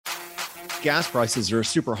Gas prices are a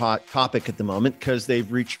super hot topic at the moment because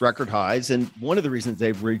they've reached record highs. And one of the reasons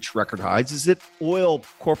they've reached record highs is that oil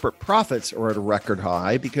corporate profits are at a record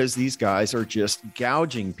high because these guys are just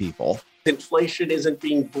gouging people. Inflation isn't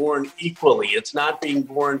being borne equally. It's not being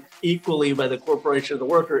borne equally by the corporation or the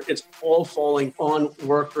worker. It's all falling on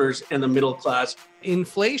workers and the middle class.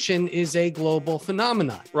 Inflation is a global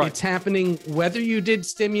phenomenon. Right. It's happening whether you did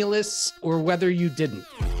stimulus or whether you didn't.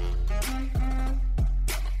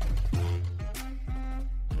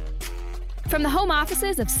 From the home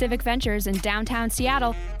offices of Civic Ventures in downtown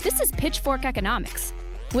Seattle, this is Pitchfork Economics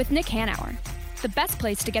with Nick Hanauer, the best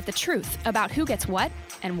place to get the truth about who gets what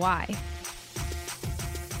and why.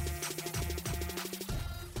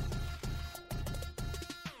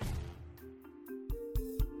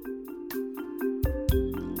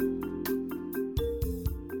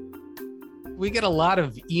 We get a lot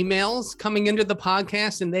of emails coming into the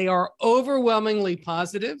podcast, and they are overwhelmingly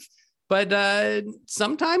positive. But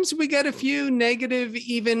sometimes we get a few negative,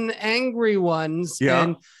 even angry ones.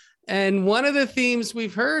 Yeah. And one of the themes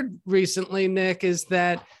we've heard recently, Nick, is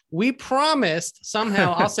that we promised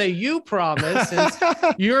somehow, I'll say you promised, since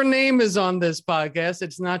your name is on this podcast,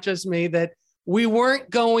 it's not just me, that we weren't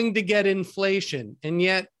going to get inflation. And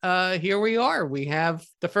yet here we are. We have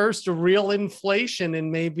the first real inflation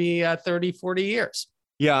in maybe 30, 40 years.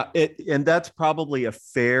 Yeah, and that's probably a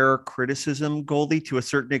fair criticism, Goldie, to a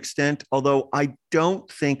certain extent, although I don't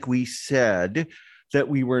think we said that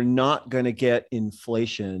we were not going to get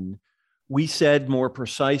inflation. We said more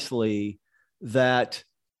precisely that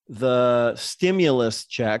the stimulus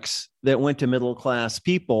checks that went to middle-class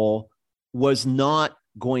people was not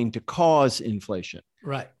going to cause inflation.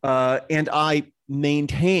 Right. And I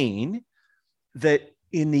maintain that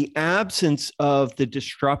in the absence of the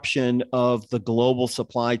disruption of the global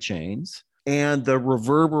supply chains and the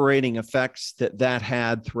reverberating effects that that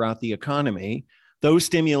had throughout the economy, those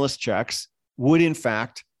stimulus checks would in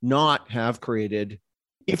fact not have created,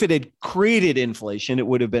 if it had created inflation, it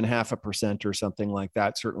would have been 0.5% or something like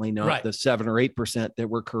that. Certainly not the 7 or 8% that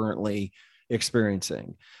we're currently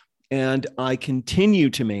experiencing. And I continue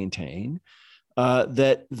to maintain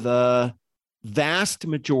that the vast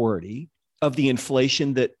majority of the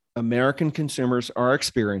inflation that American consumers are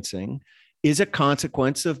experiencing is a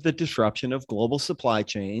consequence of the disruption of global supply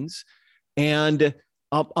chains and,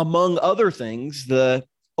 among other things, the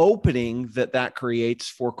opening that creates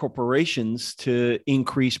for corporations to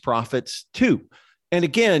increase profits too. And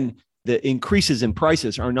again, the increases in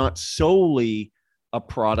prices are not solely a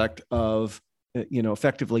product of,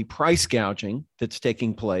 effectively price gouging that's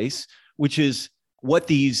taking place, which is what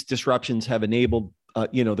these disruptions have enabled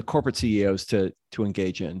the corporate CEOs to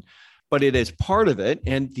engage in, but it is part of it.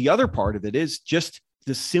 And the other part of it is just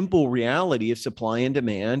the simple reality of supply and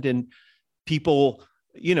demand. And people,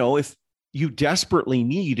 if you desperately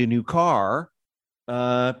need a new car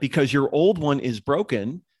because your old one is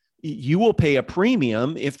broken, you will pay a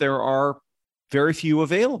premium if there are very few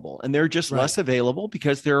available, and they're just less available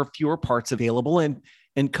because there are fewer parts available.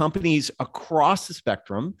 And companies across the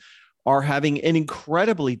spectrum are having an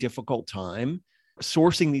incredibly difficult time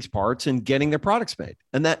sourcing these parts and getting their products made.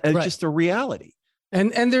 And that is just a reality.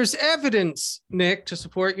 And there's evidence, Nick, to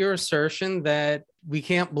support your assertion that we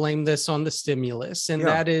can't blame this on the stimulus. And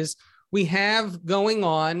that is, we have going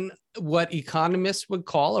on what economists would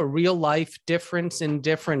call a real life difference in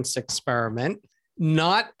difference experiment.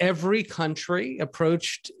 Not every country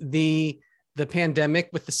approached the pandemic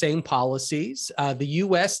with the same policies. The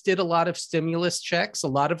US did a lot of stimulus checks. A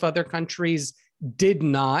lot of other countries did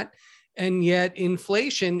not. And yet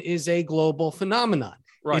inflation is a global phenomenon.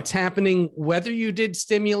 Right. It's happening whether you did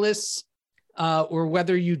stimulus or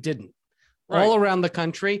whether you didn't, all around the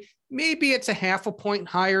country. Maybe it's a 0.5 point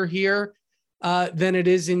higher here than it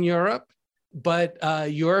is in Europe, but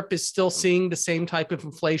Europe is still seeing the same type of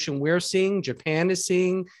inflation we're seeing. Japan is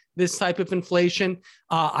seeing this type of inflation.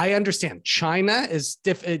 I understand China is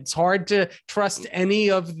it's hard to trust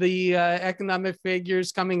any of the economic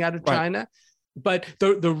figures coming out of China. But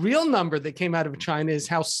the real number that came out of China is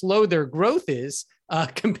how slow their growth is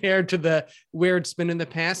compared to where it's been in the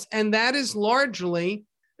past. And that is largely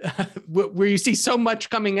where you see so much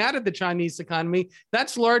coming out of the Chinese economy.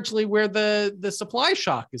 That's largely where the supply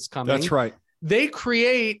shock is coming. That's right. They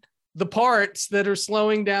create the parts that are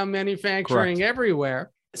slowing down manufacturing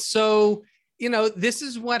everywhere. So, this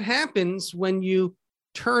is what happens when you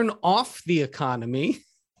turn off the economy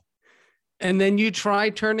and then you try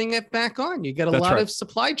turning it back on. You get a lot of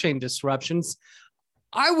supply chain disruptions.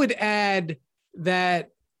 I would add that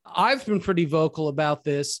I've been pretty vocal about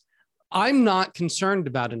this. I'm not concerned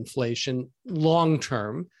about inflation long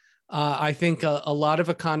term. I think a lot of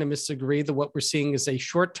economists agree that what we're seeing is a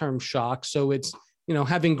short-term shock. So it's,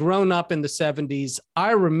 having grown up in the 70s,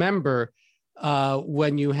 I remember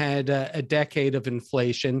when you had a decade of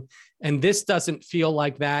inflation, and this doesn't feel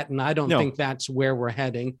like that. And I don't think that's where we're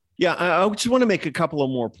heading. Yeah, I just want to make a couple of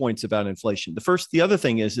more points about inflation. The other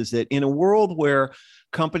thing is that in a world where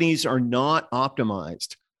companies are not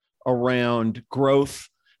optimized around growth,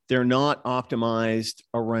 they're not optimized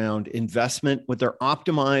around investment, what they're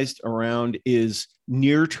optimized around is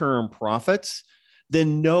near-term profits,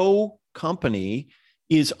 then no company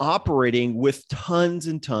is operating with tons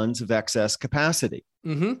and tons of excess capacity,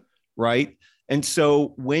 right? And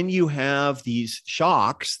so when you have these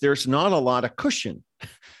shocks, there's not a lot of cushion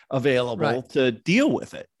available to deal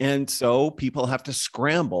with it. And so people have to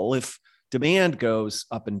scramble if demand goes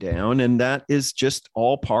up and down. And that is just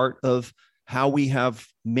all part of how we have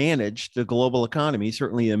managed the global economy,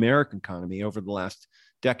 certainly the American economy, over the last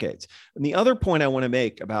decades. And the other point I want to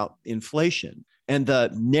make about inflation and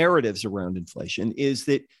the narratives around inflation is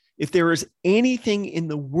that if there is anything in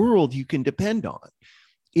the world you can depend on,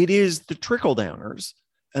 it is the trickle downers.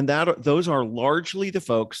 And those are largely the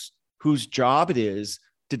folks whose job it is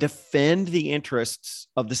to defend the interests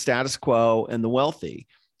of the status quo and the wealthy,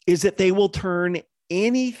 is that they will turn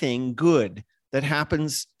anything good that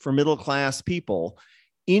happens for middle-class people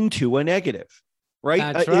into a negative,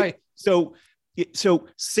 right? That's right. So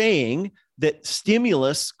saying that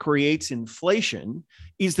stimulus creates inflation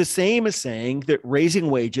is the same as saying that raising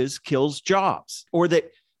wages kills jobs, or that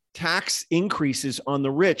tax increases on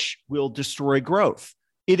the rich will destroy growth.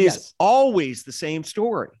 It is always the same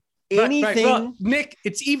story. Anything, Well, Nick,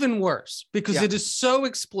 it's even worse because it is so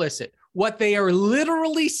explicit. What they are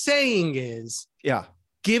literally saying is,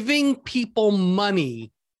 giving people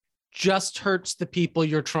money just hurts the people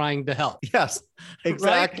you're trying to help. Yes,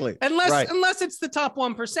 exactly. Right? Unless it's the top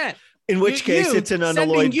 1%. In which case it's an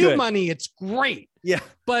unalloyed good. Sending you money, it's great. Yeah,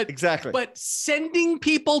 but exactly. But sending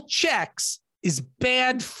people checks is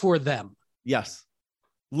bad for them. Yes,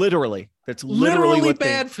 literally. That's literally what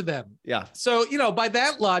bad for them. Yeah. So, by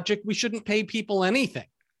that logic, we shouldn't pay people anything.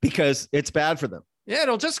 Because it's bad for them. Yeah,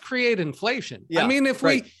 it'll just create inflation. Yeah, I mean, if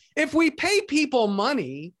we pay people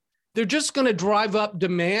money, they're just going to drive up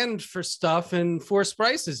demand for stuff and force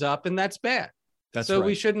prices up, and that's bad.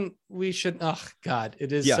 We shouldn't. Oh God,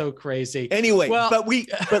 it is so crazy. Anyway, but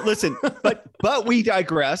we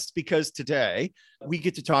digressed, because today we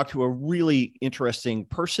get to talk to a really interesting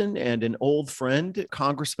person and an old friend,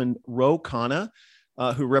 Congressman Ro Khanna,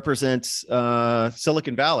 who represents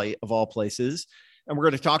Silicon Valley of all places. And we're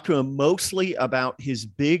going to talk to him mostly about his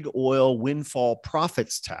big oil windfall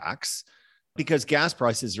profits tax, because gas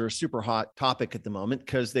prices are a super hot topic at the moment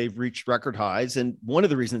because they've reached record highs. And one of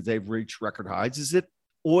the reasons they've reached record highs is that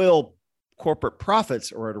oil corporate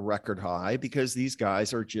profits are at a record high because these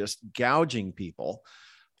guys are just gouging people.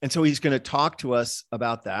 And so he's going to talk to us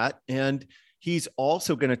about that. And he's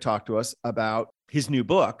also going to talk to us about his new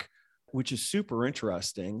book, which is super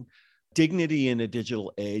interesting, Dignity in a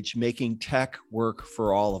Digital Age, Making Tech Work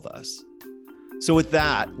for All of Us. So with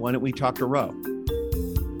that, why don't we talk to Ro?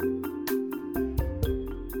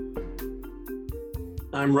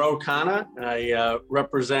 I'm Ro Khanna. I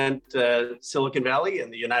represent Silicon Valley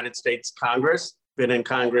in the United States Congress. Been in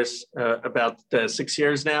Congress about 6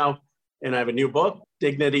 years now, and I have a new book,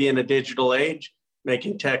 Dignity in a Digital Age,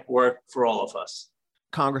 Making Tech Work for All of Us.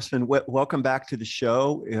 Congressman, welcome back to the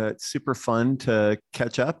show. It's super fun to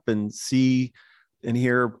catch up and see and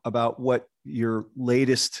hear about what your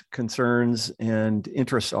latest concerns and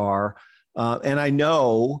interests are. And I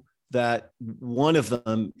know that one of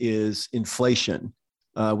them is inflation,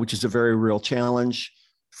 which is a very real challenge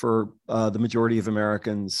for the majority of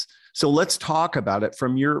Americans. So let's talk about it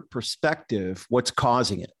from your perspective. What's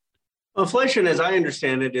causing it? Inflation, as I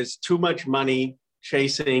understand it, is too much money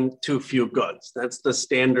chasing too few goods. That's the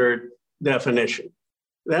standard definition.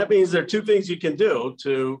 That means there are two things you can do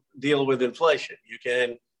to deal with inflation. You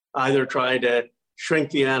can either try to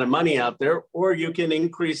shrink the amount of money out there, or you can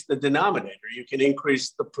increase the denominator. You can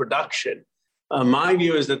increase the production. My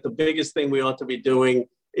view is that the biggest thing we ought to be doing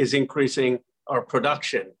is increasing our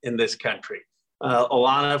production in this country. A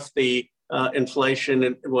lot of the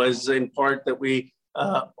inflation was in part that we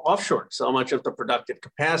offshored so much of the productive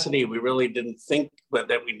capacity. We really didn't think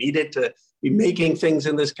that we needed to be making things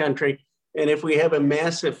in this country. And if we have a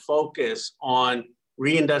massive focus on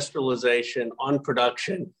reindustrialization, on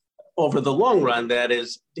production, over the long run, that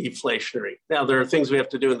is deflationary. Now, there are things we have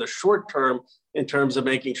to do in the short term in terms of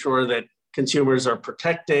making sure that consumers are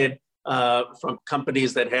protected from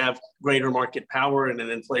companies that have greater market power in an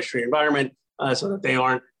inflationary environment so that they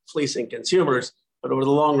aren't fleecing consumers. But over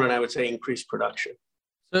the long run, I would say increase production.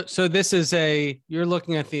 So this is you're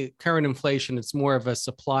looking at the current inflation, it's more of a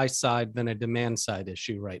supply side than a demand side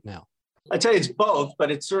issue right now. I'd say it's both,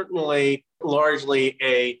 but it's certainly largely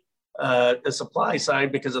a supply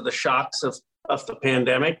side because of the shocks of the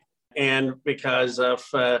pandemic and because of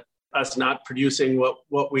us not producing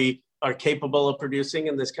what we are capable of producing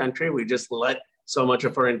in this country. We just let so much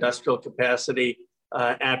of our industrial capacity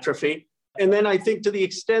atrophy. And then I think to the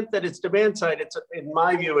extent that it's demand side, it's, in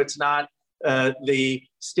my view, it's not the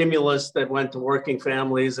stimulus that went to working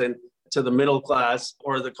families and to the middle class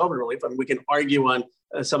or the COVID relief. I mean, we can argue on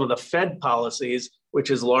some of the Fed policies, which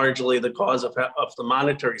is largely the cause of the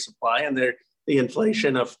monetary supply and the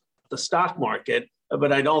inflation of the stock market.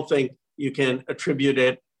 But I don't think you can attribute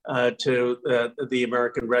it to the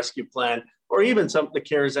American Rescue Plan or even some of the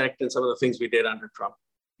CARES Act and some of the things we did under Trump.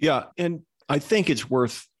 Yeah, and I think it's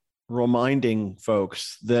worth reminding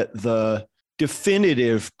folks that the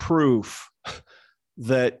definitive proof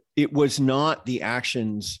that it was not the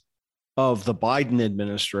actions of the Biden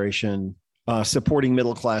administration supporting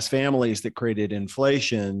middle-class families that created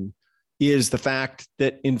inflation is the fact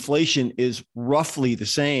that inflation is roughly the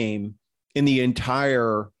same in the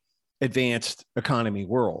entire advanced economy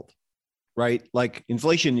world, right? Like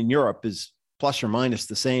inflation in Europe is plus or minus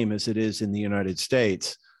the same as it is in the United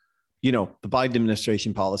States. You know, the Biden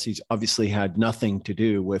administration policies obviously had nothing to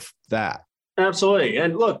do with that. Absolutely.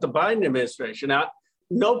 And look, the Biden administration,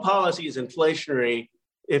 no policy is inflationary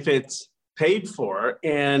if it's paid for.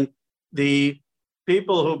 And the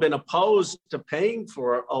people who've been opposed to paying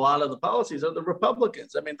for a lot of the policies are the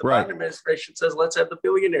Republicans. I mean, the Biden administration says, let's have the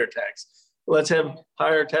billionaire tax. Let's have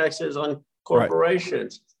higher taxes on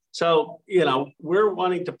corporations. Right. So, you know, we're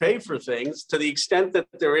wanting to pay for things to the extent that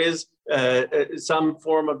there is some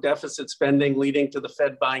form of deficit spending leading to the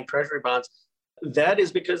Fed buying treasury bonds. That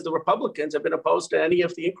is because the Republicans have been opposed to any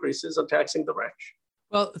of the increases of taxing the rich.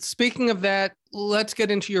 Well, speaking of that, let's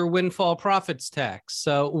get into your windfall profits tax.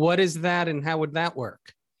 So what is that and how would that work?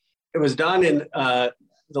 It was done in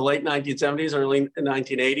the late 1970s, early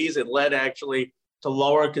 1980s. It led actually to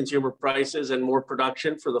lower consumer prices and more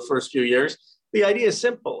production for the first few years. The idea is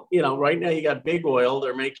simple. You know, right now you got big oil.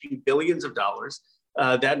 They're making billions of dollars.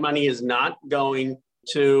 That money is not going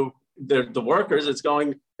to the workers. It's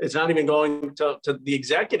not even going to the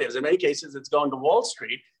executives. In many cases, it's going to Wall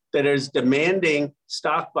Street that is demanding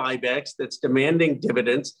stock buybacks, that's demanding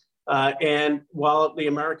dividends. And while the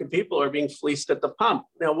American people are being fleeced at the pump.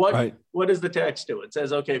 Now, what does the tax do? It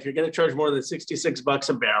says, okay, if you're going to charge more than $66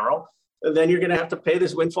 a barrel, then you're going to have to pay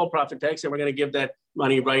this windfall profit tax, and we're going to give that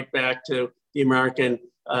money right back to the Americans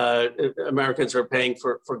who are paying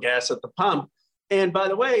for gas at the pump. And by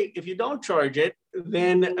the way, if you don't charge it,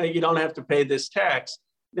 then you don't have to pay this tax.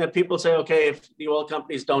 Now, people say, okay, if the oil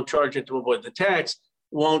companies don't charge it to avoid the tax,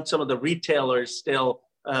 won't some of the retailers still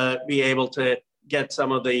be able to get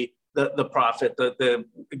some of the profit, the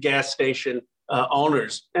gas station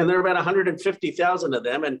owners? And there are about 150,000 of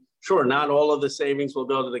them. And sure, not all of the savings will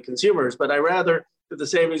go to the consumers, but I rather that the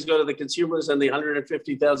savings go to the consumers and the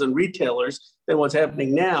 150,000 retailers than what's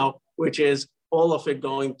happening now, which is all of it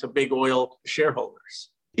going to big oil shareholders.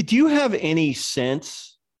 Do you have any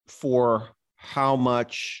sense for how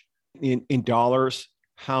much in dollars,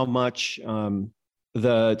 how much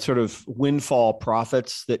the sort of windfall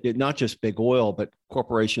profits that not just big oil, but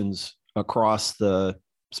corporations across the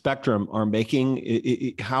spectrum are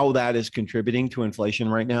making, how that is contributing to inflation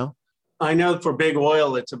right now? I know for big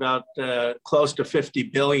oil, it's about close to 50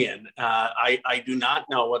 billion. I do not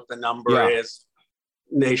know what the number is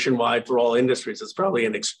nationwide for all industries. It's probably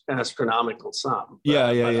an astronomical sum. Yeah.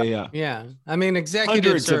 I mean, executives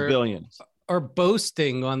hundreds of billions are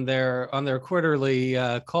boasting on their quarterly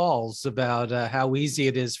calls about how easy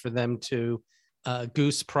it is for them to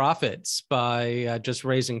goose profits by just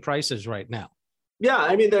raising prices right now. Yeah,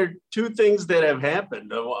 I mean, there are two things that have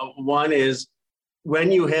happened. One is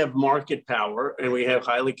when you have market power and we have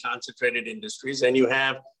highly concentrated industries and you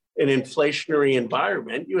have an inflationary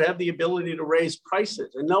environment, you have the ability to raise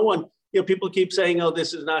prices. And no one, people keep saying, oh,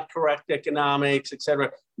 this is not correct economics, et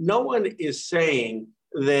cetera. No one is saying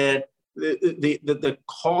that the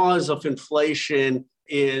cause of inflation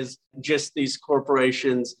is just these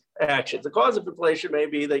corporations' actions. The cause of inflation may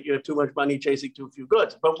be that you have too much money chasing too few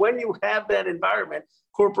goods. But when you have that environment,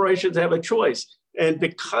 corporations have a choice. And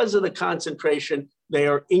because of the concentration, they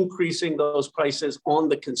are increasing those prices on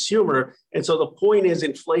the consumer. And so the point is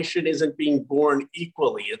inflation isn't being borne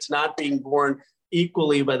equally. It's not being borne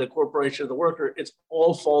equally by the corporation or the worker. It's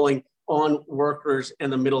all falling on workers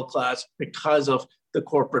and the middle class because of the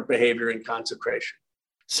corporate behavior and concentration.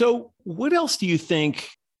 So what else do you think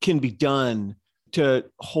can be done to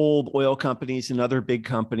hold oil companies and other big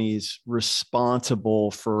companies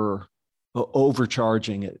responsible for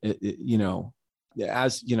overcharging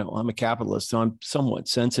as I'm a capitalist, so I'm somewhat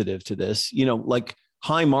sensitive to this. Like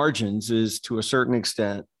high margins is to a certain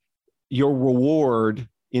extent your reward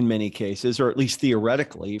in many cases, or at least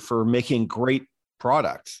theoretically, for making great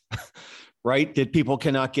products, right? That people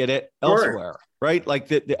cannot get it elsewhere, right? Like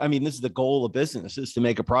this is the goal of business, is to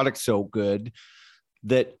make a product so good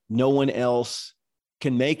that no one else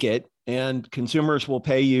can make it, and consumers will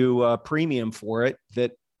pay you a premium for it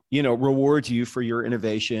that, rewards you for your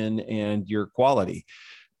innovation and your quality.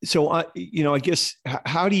 So, I guess,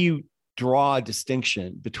 how do you draw a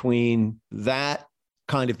distinction between that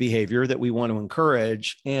kind of behavior that we want to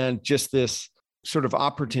encourage and just this sort of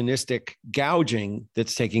opportunistic gouging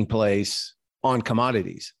that's taking place on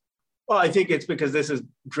commodities? Well, I think it's because this is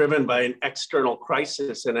driven by an external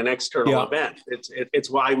crisis and an external event. It's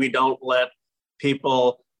why we don't let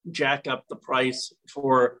people jack up the price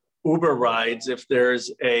for Uber rides if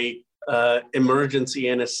there's a emergency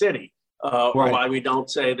in a city, or why we don't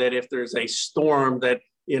say that if there's a storm that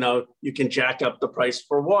you can jack up the price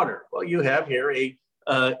for water. Well, you have here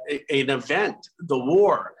an event, the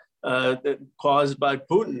war that caused by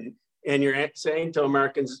Putin, and you're saying to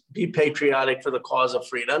Americans, be patriotic for the cause of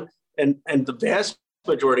freedom. And the vast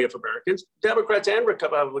majority of Americans, Democrats and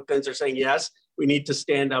Republicans, are saying, yes, we need to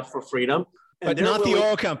stand up for freedom. But not the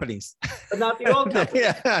oil companies. But not the oil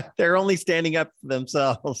companies. Yeah, they're only standing up for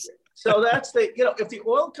themselves. So that's if the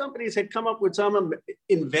oil companies had come up with some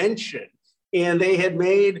invention and they had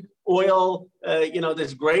made oil,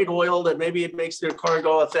 this great oil that maybe it makes their car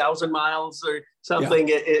go 1,000 miles or something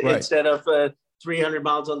instead of 300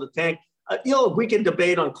 miles on the tank. We can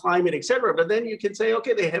debate on climate, et cetera, but then you can say,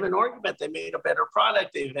 okay, they have an argument. They made a better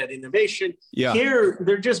product. They've had innovation. Yeah. Here,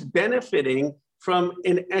 they're just benefiting from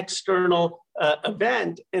an external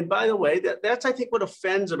event. And by the way, that's, I think, what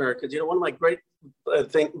offends Americans. One of my great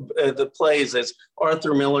the plays is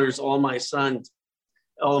Arthur Miller's All of My Sons.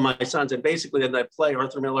 And basically in that play,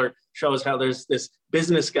 Arthur Miller shows how there's this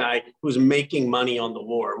business guy who's making money on the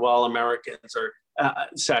war while Americans are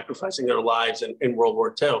sacrificing their lives in World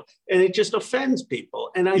War II. And it just offends people.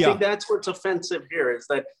 And I think that's what's offensive here, is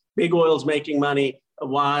that big oil's making money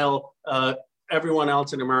while everyone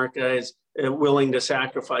else in America is willing to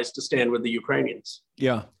sacrifice to stand with the Ukrainians.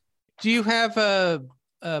 Yeah. Do you have a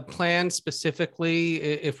plan specifically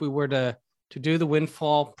if we were to do the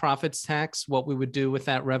windfall profits tax, what we would do with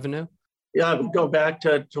that revenue? Yeah, I would go back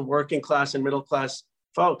to working class and middle class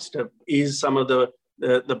folks to ease some of the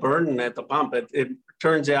burden at the pump. It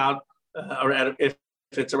turns out, if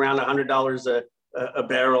it's around $100 a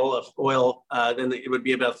barrel of oil, then it would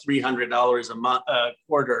be about $300 a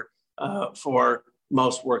quarter for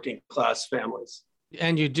most working class families.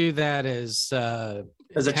 And you do that as a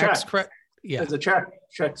check. As a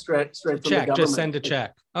check straight from the government. Just send a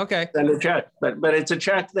check. Okay. Send a check, but it's a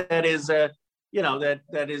check that is that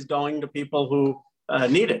is going to people who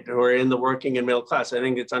need it, who are in the working and middle class. I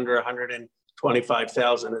think it's under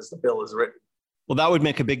 125,000 as the bill is written. Well, that would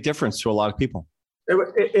make a big difference to a lot of people.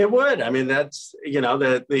 It would. I mean, that's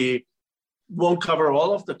the won't cover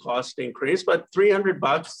all of the cost increase, but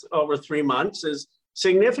 $300 over 3 months is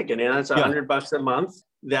significant, and that's $100 a month.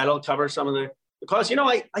 That'll cover some of the cost.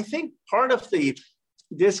 I think part of the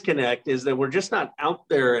disconnect is that we're just not out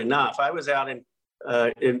there enough. I was out in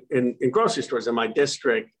grocery stores in my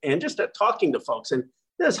district and just talking to folks, and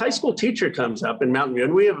this high school teacher comes up in Mountain View,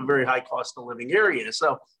 and we have a very high cost of living area.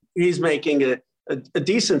 So he's making a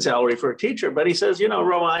decent salary for a teacher, but he says,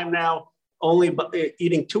 Ro, I'm now only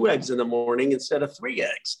eating 2 eggs in the morning instead of 3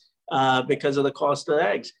 eggs because of the cost of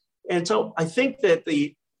eggs. And so I think that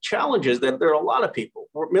the challenge is that there are a lot of people,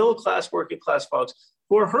 middle class, working class folks,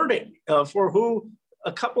 who are hurting, for who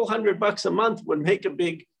a couple $100 a month would make a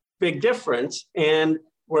big difference, and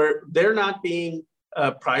where they're not being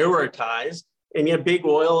prioritized. And yet big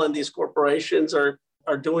oil and these corporations are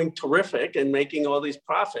doing terrific and making all these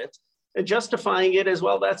profits and justifying it as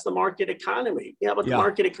well. That's the market economy. Yeah, but the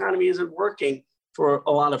market economy isn't working for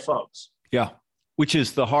a lot of folks. Yeah, which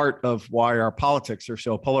is the heart of why our politics are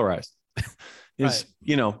so polarized.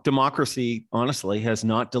 Democracy, honestly, has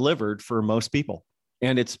not delivered for most people.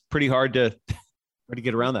 And it's pretty hard to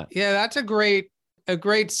get around that. Yeah, that's a great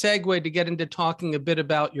segue to get into talking a bit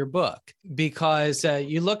about your book, because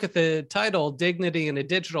you look at the title, Dignity in a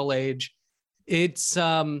Digital Age. It's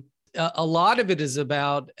a lot of it is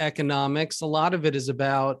about economics. A lot of it is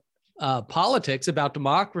about politics, about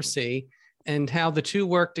democracy, and how the two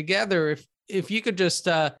work together. If you could just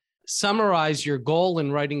summarize your goal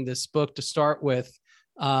in writing this book to start with,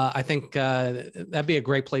 I think that'd be a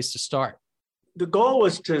great place to start. the goal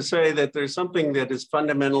was to say that there's something that is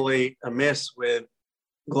fundamentally amiss with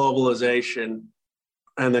globalization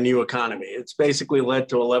and the new economy. It's basically led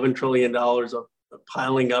to $11 trillion of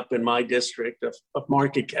piling up in my district of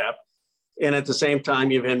market cap. And at the same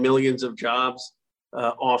time, you've had millions of jobs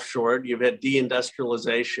offshored. You've had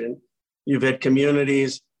deindustrialization. You've had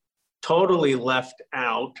communities totally left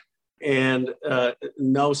out and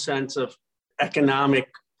no sense of economic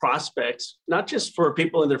prospects, not just for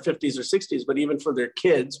people in their 50s or 60s, but even for their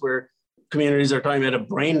kids, where communities are talking about a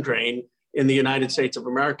brain drain in the United States of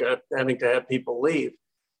America, having to have people leave.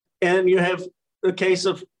 And you have the case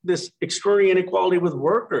of this extraordinary inequality with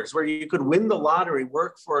workers, where you could win the lottery,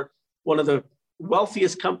 work for one of the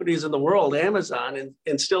wealthiest companies in the world, Amazon,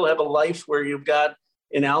 and still have a life where you've got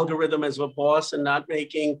an algorithm as a boss and not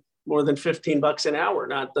making more than $15 an hour,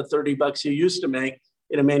 not the $30 you used to make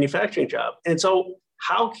in a manufacturing job. And so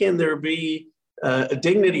how can there be a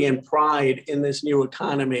dignity and pride in this new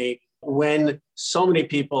economy when so many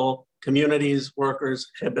people, communities, workers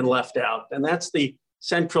have been left out? And that's the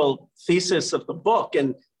central thesis of the book.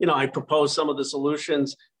 And, I propose some of the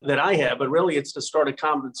solutions that I have, but really it's to start a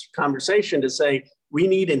conversation to say, we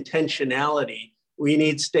need intentionality. We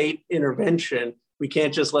need state intervention. We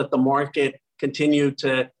can't just let the market continue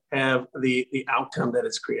to have the outcome that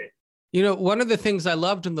it's created. One of the things I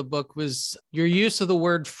loved in the book was your use of the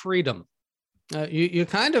word freedom. You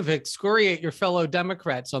kind of excoriate your fellow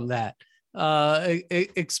Democrats on that.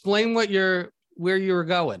 Explain where you were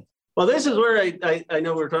going. Well, this is where I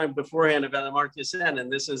know we were talking beforehand about Amartya Sen,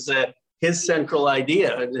 and this is his central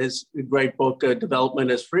idea, his great book, Development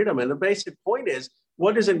as Freedom. And the basic point is,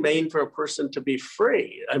 what does it mean for a person to be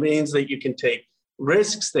free? It means that you can take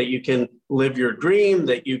risks, that you can live your dream,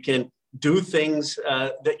 that you can do things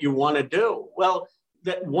that you want to do. Well,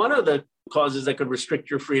 that one of the causes that could restrict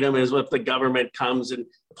your freedom is if the government comes and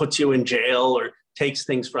puts you in jail or takes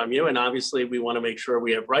things from you. And obviously, we want to make sure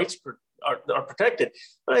we have rights are protected.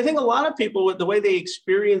 But I think a lot of people, with the way they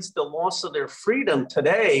experience the loss of their freedom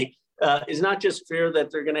today, is not just fear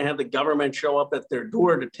that they're going to have the government show up at their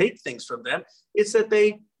door to take things from them. It's that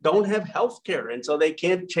they don't have health care. And so they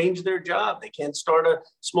can't change their job. They can't start a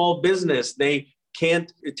small business. They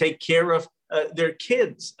can't take care of their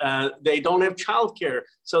kids. They don't have childcare.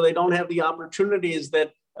 So they don't have the opportunities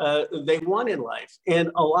that they want in life.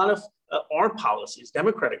 And a lot of our policies,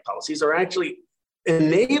 democratic policies, are actually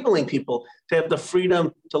enabling people to have the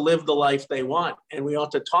freedom to live the life they want. And we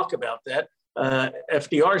ought to talk about that.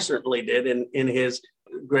 FDR certainly did in his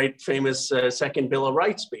great famous Second Bill of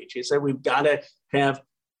Rights speech. He said, we've got to have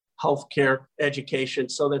healthcare, education,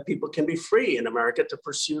 so that people can be free in America to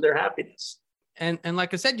pursue their happiness. And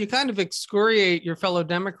like I said, you kind of excoriate your fellow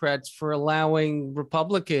Democrats for allowing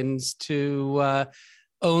Republicans to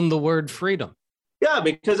own the word freedom. Yeah,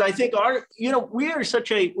 because I think we are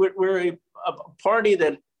we're a party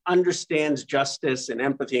that understands justice and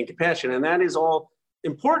empathy and compassion, and that is all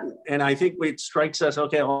important. And I think it strikes us,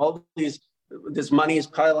 okay, all this money is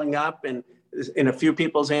piling up and in a few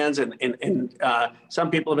people's hands, and some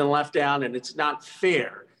people have been left out, and it's not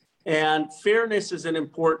fair. And fairness is an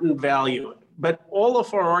important value, but all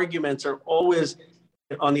of our arguments are always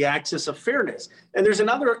on the axis of fairness. And there's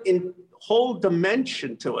another whole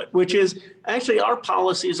dimension to it, which is actually our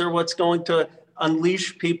policies are what's going to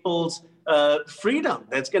unleash people's freedom.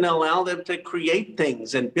 That's going to allow them to create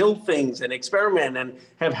things and build things and experiment and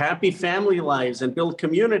have happy family lives and build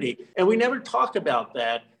community. And we never talk about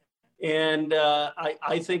that. And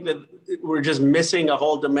I think that we're just missing a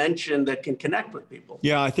whole dimension that can connect with people.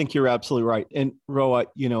 Yeah, I think you're absolutely right. And Roa,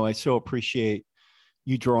 I so appreciate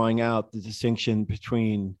you drawing out the distinction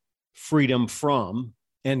between freedom from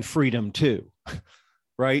and freedom to,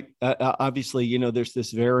 right? Obviously, there's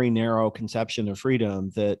this very narrow conception of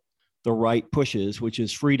freedom that the right pushes, which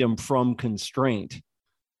is freedom from constraint,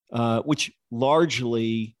 which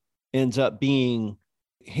largely ends up being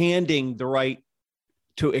handing the right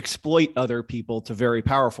to exploit other people to very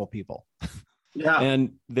powerful people. Yeah.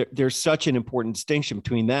 And there's such an important distinction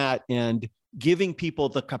between that and giving people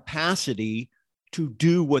the capacity to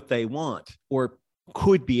do what they want or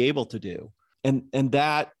could be able to do. And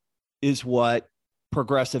that is what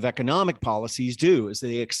progressive economic policies do, is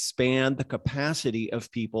they expand the capacity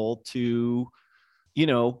of people to,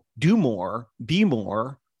 do more, be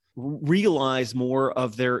more, realize more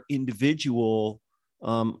of their individual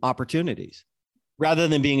opportunities, rather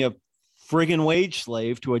than being a friggin' wage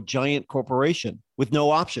slave to a giant corporation with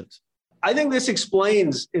no options. I think this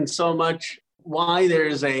explains in so much why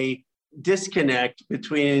there's a disconnect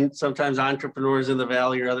between sometimes entrepreneurs in the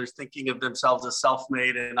Valley or others thinking of themselves as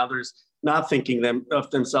self-made and others not thinking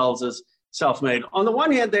of themselves as self-made. On the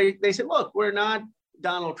one hand, they said, look, we're not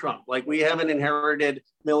Donald Trump. Like, we haven't inherited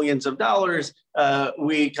millions of dollars.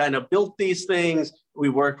 We kind of built these things. We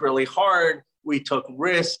worked really hard. We took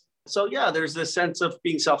risks. So yeah, there's this sense of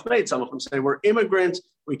being self-made. Some of them say we're immigrants.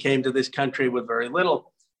 We came to this country with very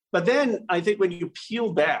little. But then I think when you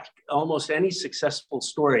peel back almost any successful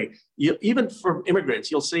story, even for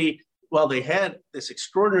immigrants, you'll see, well, they had this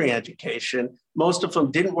extraordinary education. Most of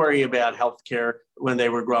them didn't worry about healthcare when they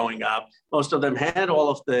were growing up. Most of them had all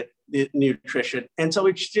of the nutrition. And so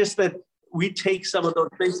it's just that we take some of those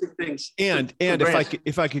basic things. And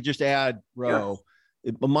if I could just add, Ro,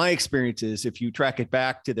 my experience is if you track it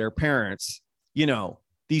back to their parents, you know,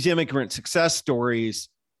 these immigrant success stories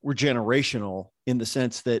were generational in the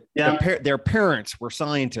sense that their parents were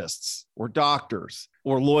scientists or doctors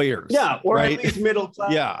or lawyers. Yeah, or right? at least middle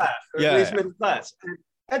class. At least middle class.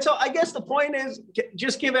 And so I guess the point is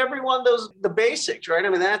just give everyone the basics, right? I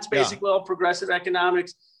mean, that's basically all progressive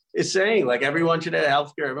economics is saying. Like, everyone should have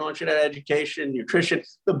healthcare, everyone should have education, nutrition,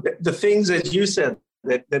 the things, as you said,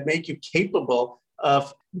 that make you capable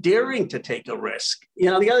of daring to take a risk. You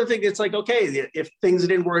know, the other thing, it's like, okay, if things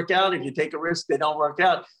didn't work out, if you take a risk, they don't work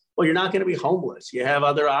out. Well, you're not going to be homeless. You have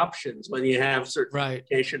other options when you have certain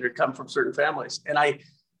education or come from certain families. And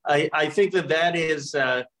I think that is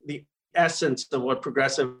the essence of what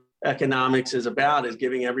progressive economics is about, is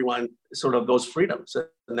giving everyone sort of those freedoms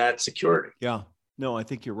and that security. Yeah, no, I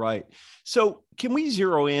think you're right. So can we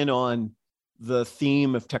zero in on the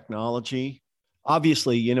theme of technology?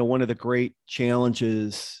 Obviously, you know, one of the great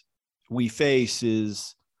challenges we face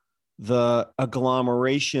is the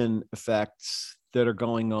agglomeration effects that are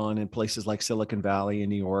going on in places like Silicon Valley and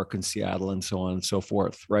New York and Seattle and so on and so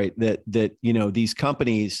forth, right? That, you know, these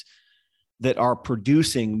companies that are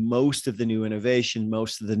producing most of the new innovation,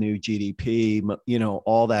 most of the new GDP, you know,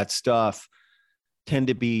 all that stuff tend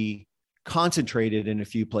to be concentrated in a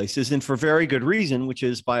few places, and for very good reason, which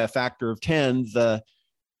is by a factor of 10,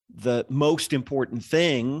 the most important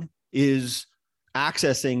thing is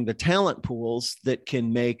accessing the talent pools that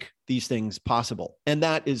can make these things possible. And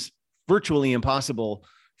that is virtually impossible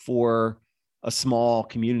for a small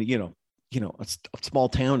community, a small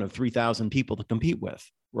town of 3,000 people to compete with,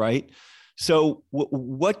 right? So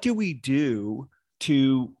what do we do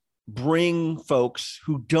to bring folks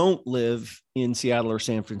who don't live in Seattle or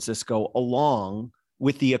San Francisco along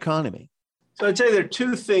with the economy? So I'd say there are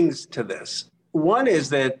two things to this. One is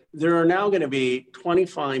that there are now going to be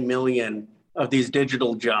 25 million of these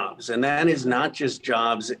digital jobs. And that is not just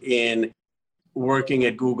jobs in working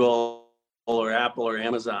at Google or Apple or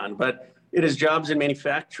Amazon, but it is jobs in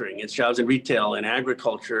manufacturing. It's jobs in retail and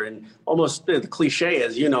agriculture. And almost the cliche,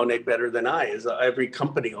 as you know, Nick, better than I, is every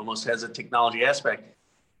company almost has a technology aspect.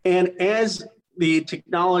 And as the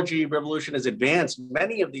technology revolution has advanced,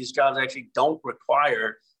 many of these jobs actually don't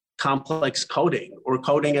require complex coding or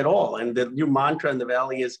coding at all. And the new mantra in the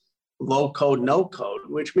Valley is low code, no code,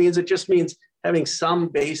 which means it just means having some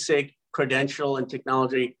basic credential and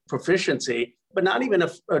technology proficiency, but not even a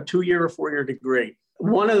 2-year or 4-year degree.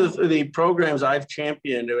 One of the programs I've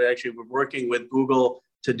championed, actually we're working with Google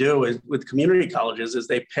to do is with community colleges, is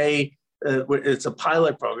they pay, it's a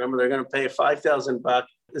pilot program where they're going to pay $5,000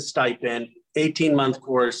 stipend, 18-month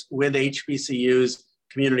course with HBCUs,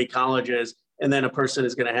 community colleges, and then a person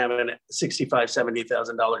is going to have a $65,000,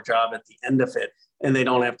 $70,000 job at the end of it, and they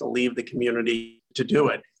don't have to leave the community to do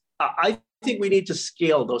it. I think we need to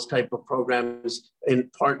scale those type of programs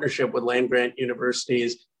in partnership with land-grant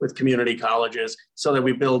universities, with community colleges, so that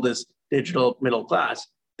we build this digital middle class.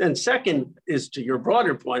 Then second is to your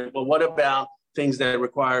broader point, well, what about things that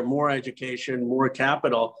require more education, more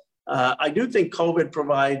capital? I do think COVID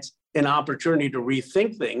provides an opportunity to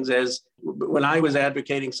rethink things. As when I was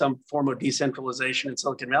advocating some form of decentralization in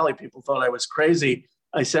Silicon Valley, people thought I was crazy.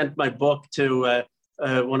 I sent my book to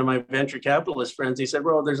one of my venture capitalist friends. He said,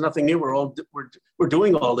 well, there's nothing new. We're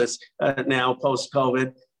doing all this now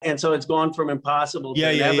post-COVID. And so it's gone from impossible to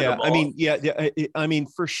inevitable. I mean,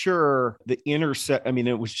 for sure,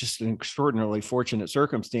 it was just an extraordinarily fortunate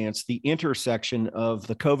circumstance. The intersection of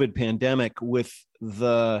the COVID pandemic with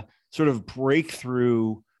the sort of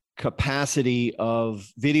breakthrough capacity of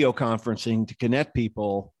video conferencing to connect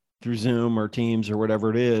people through Zoom or Teams or whatever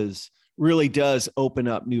it is really does open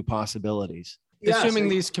up new possibilities. Assuming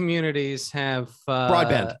these communities have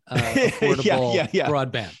broadband, affordable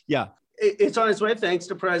broadband. Yeah. It's on its way, thanks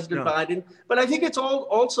to President Biden. But I think it's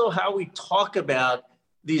also how we talk about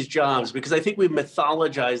these jobs, because I think we've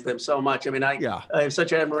mythologized them so much. I mean, I have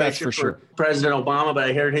such admiration for President Obama, but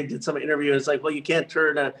I heard he did some interview. It's like, well, you can't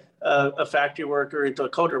turn a factory worker into a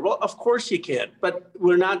coder. Well, of course you can, but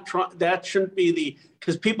we're not trying. That shouldn't be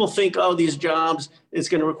because people think, oh, these jobs, it's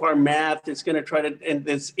going to require math. It's going to try to, and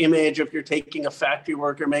this image of you're taking a factory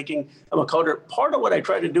worker, making them a coder. Part of what I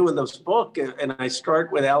try to do in this book, and I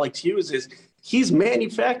start with Alex Hughes, is he's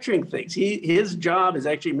manufacturing things. His job is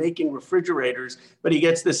actually making refrigerators, but he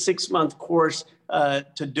gets this 6-month course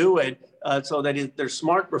to do it so that they're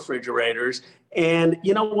smart refrigerators. And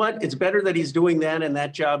you know what? It's better that he's doing that and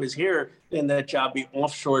that job is here than that job be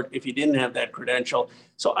offshore if he didn't have that credential.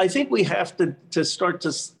 So I think we have to start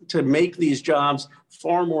to make these jobs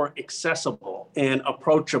far more accessible and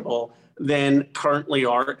approachable than currently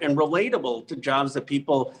are, and relatable to jobs that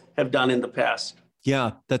people have done in the past.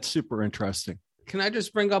 Yeah, that's super interesting. Can I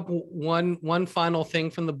just bring up one final thing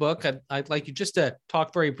from the book? I'd like you just to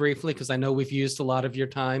talk very briefly, because I know we've used a lot of your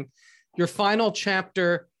time. Your final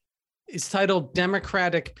chapter is titled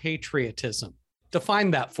Democratic Patriotism.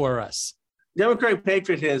 Define that for us. Democratic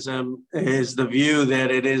patriotism is the view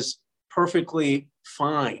that it is perfectly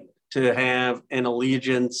fine to have an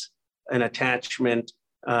allegiance, an attachment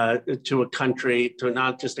to a country, to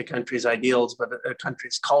not just a country's ideals, but a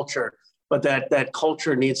country's culture. But that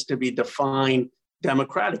culture needs to be defined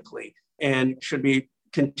democratically and should be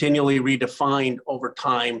continually redefined over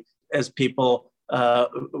time as people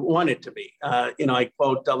want it to be. I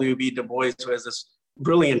quote W.B. Du Bois, who has this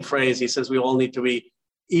brilliant phrase. He says, we all need to be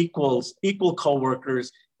equal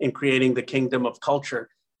co-workers in creating the kingdom of culture.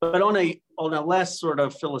 But on a less sort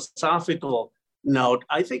of philosophical note,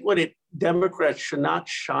 I think Democrats should not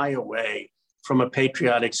shy away from a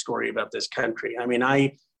patriotic story about this country. I mean,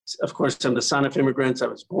 of course, I'm the son of immigrants. I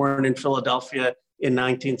was born in Philadelphia in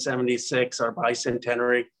 1976, our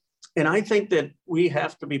bicentenary. And I think that we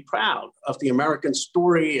have to be proud of the American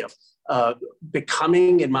story of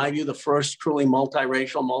becoming, in my view, the first truly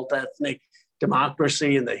multiracial, multi-ethnic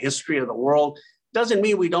democracy in the history of the world. Doesn't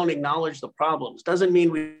mean we don't acknowledge the problems. Doesn't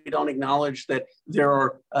mean we don't acknowledge that there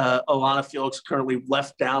are a lot of folks currently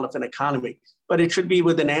left out of an economy. But it should be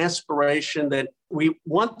with an aspiration that we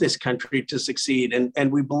want this country to succeed,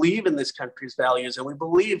 and we believe in this country's values, and we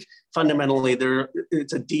believe fundamentally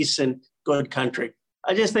it's a decent, good country.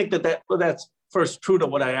 I just think that's first true to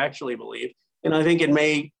what I actually believe, and I think it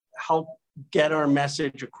may help get our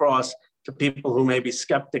message across to people who may be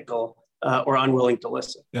skeptical or unwilling to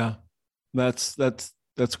listen. Yeah, that's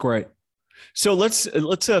great. So let's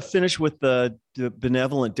finish with the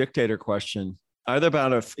benevolent dictator question. Either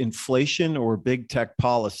about inflation or big tech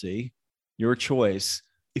policy, your choice.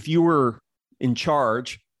 If you were in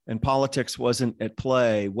charge and politics wasn't at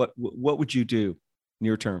play, what would you do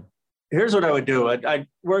near term? Here's what I would do. I'd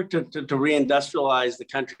work to reindustrialize the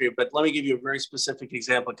country, but let me give you a very specific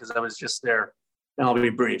example because I was just there, and I'll be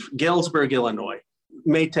brief. Galesburg, Illinois,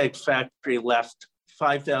 Maytag factory left,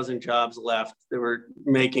 5,000 jobs left. They were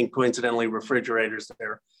making, coincidentally, refrigerators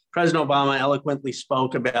there. President Obama eloquently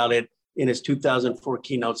spoke about it in his 2004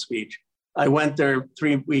 keynote speech. I went there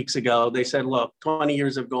 3 weeks ago. They said, look, 20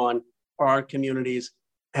 years have gone. Our communities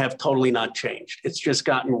have totally not changed. It's just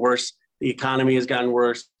gotten worse. The economy has gotten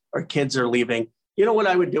worse. Our kids are leaving. You know what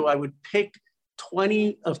I would do? I would pick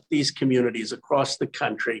 20 of these communities across the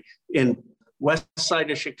country in west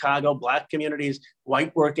side of Chicago, Black communities,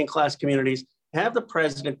 white working class communities, have the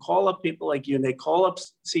president call up people like you, and they call up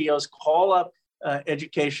CEOs, call up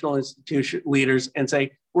educational institution leaders and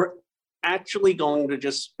say, we're actually going to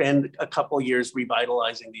just spend a couple of years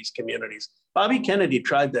revitalizing these communities. Bobby Kennedy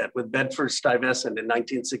tried that with Bedford-Stuyvesant in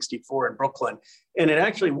 1964 in Brooklyn, and it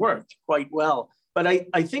actually worked quite well. But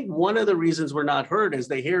I think one of the reasons we're not heard is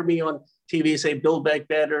they hear me on TV say, build back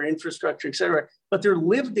better, infrastructure, et cetera, but their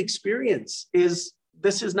lived experience is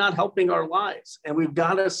this is not helping our lives. And we've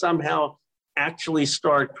got to somehow actually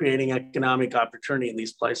start creating economic opportunity in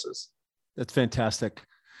these places. That's fantastic.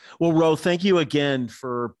 Well, Ro, thank you again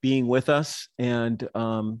for being with us and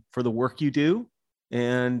for the work you do,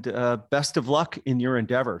 and best of luck in your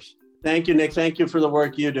endeavors. Thank you, Nick. Thank you for the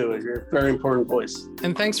work you do. You're a very important voice.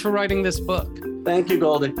 And thanks for writing this book. Thank you,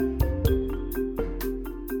 Goldie.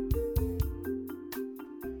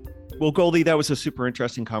 Well, Goldie, that was a super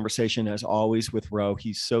interesting conversation, as always, with Ro.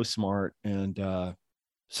 He's so smart and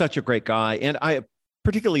such a great guy. And I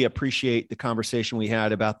particularly appreciate the conversation we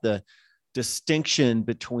had about the distinction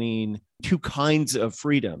between two kinds of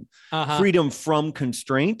freedom, freedom from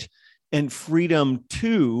constraint and freedom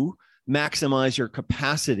to maximize your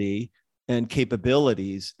capacity and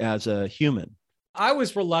capabilities as a human. I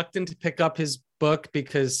was reluctant to pick up his book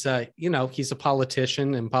because, he's a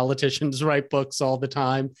politician and politicians write books all the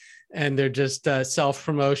time and they're just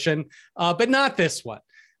self-promotion, but not this one.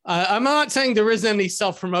 I'm not saying there isn't any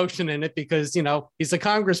self-promotion in it because, he's a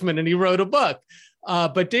congressman and he wrote a book.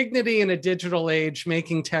 But Dignity in a Digital Age,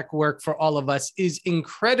 Making Tech Work for All of Us is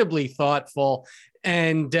incredibly thoughtful.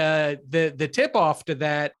 And the tip-off to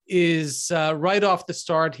that is right off the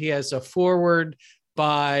start, he has a foreword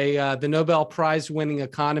by the Nobel Prize-winning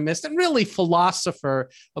economist and really philosopher,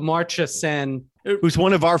 Amartya Sen. Who's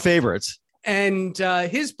one of our favorites. And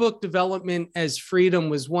his book, Development as Freedom,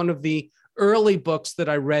 was one of the early books that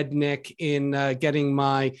I read, Nick, in getting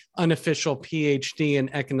my unofficial PhD in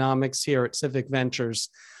economics here at Civic Ventures,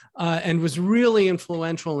 and was really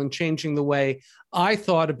influential in changing the way I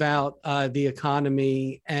thought about the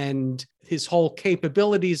economy and his whole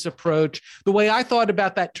capabilities approach, the way I thought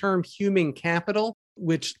about that term human capital,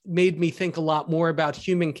 which made me think a lot more about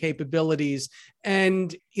human capabilities.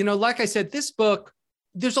 And, like I said, this book,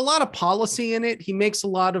 there's a lot of policy in it. He makes a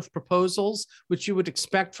lot of proposals, which you would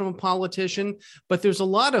expect from a politician, but there's a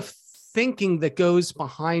lot of thinking that goes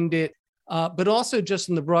behind it, but also just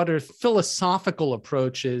in the broader philosophical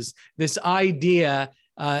approaches, this idea,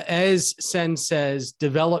 as Sen says,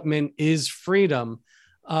 development is freedom.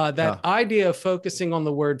 Idea of focusing on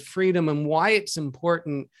the word freedom and why it's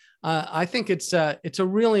important. I think it's a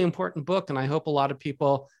really important book, and I hope a lot of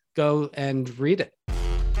people go and read it.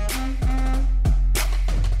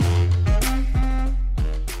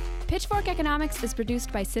 Pitchfork Economics is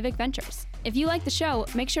produced by Civic Ventures. If you like the show,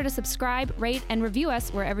 make sure to subscribe, rate, and review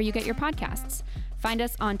us wherever you get your podcasts. Find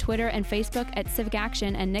us on Twitter and Facebook at Civic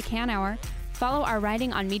Action and Nick Hanauer. Follow our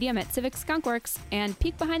writing on Medium at Civic Skunkworks, and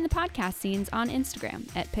peek behind the podcast scenes on Instagram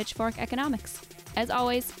at Pitchfork Economics. As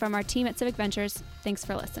always, from our team at Civic Ventures, thanks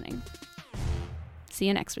for listening. See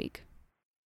you next week.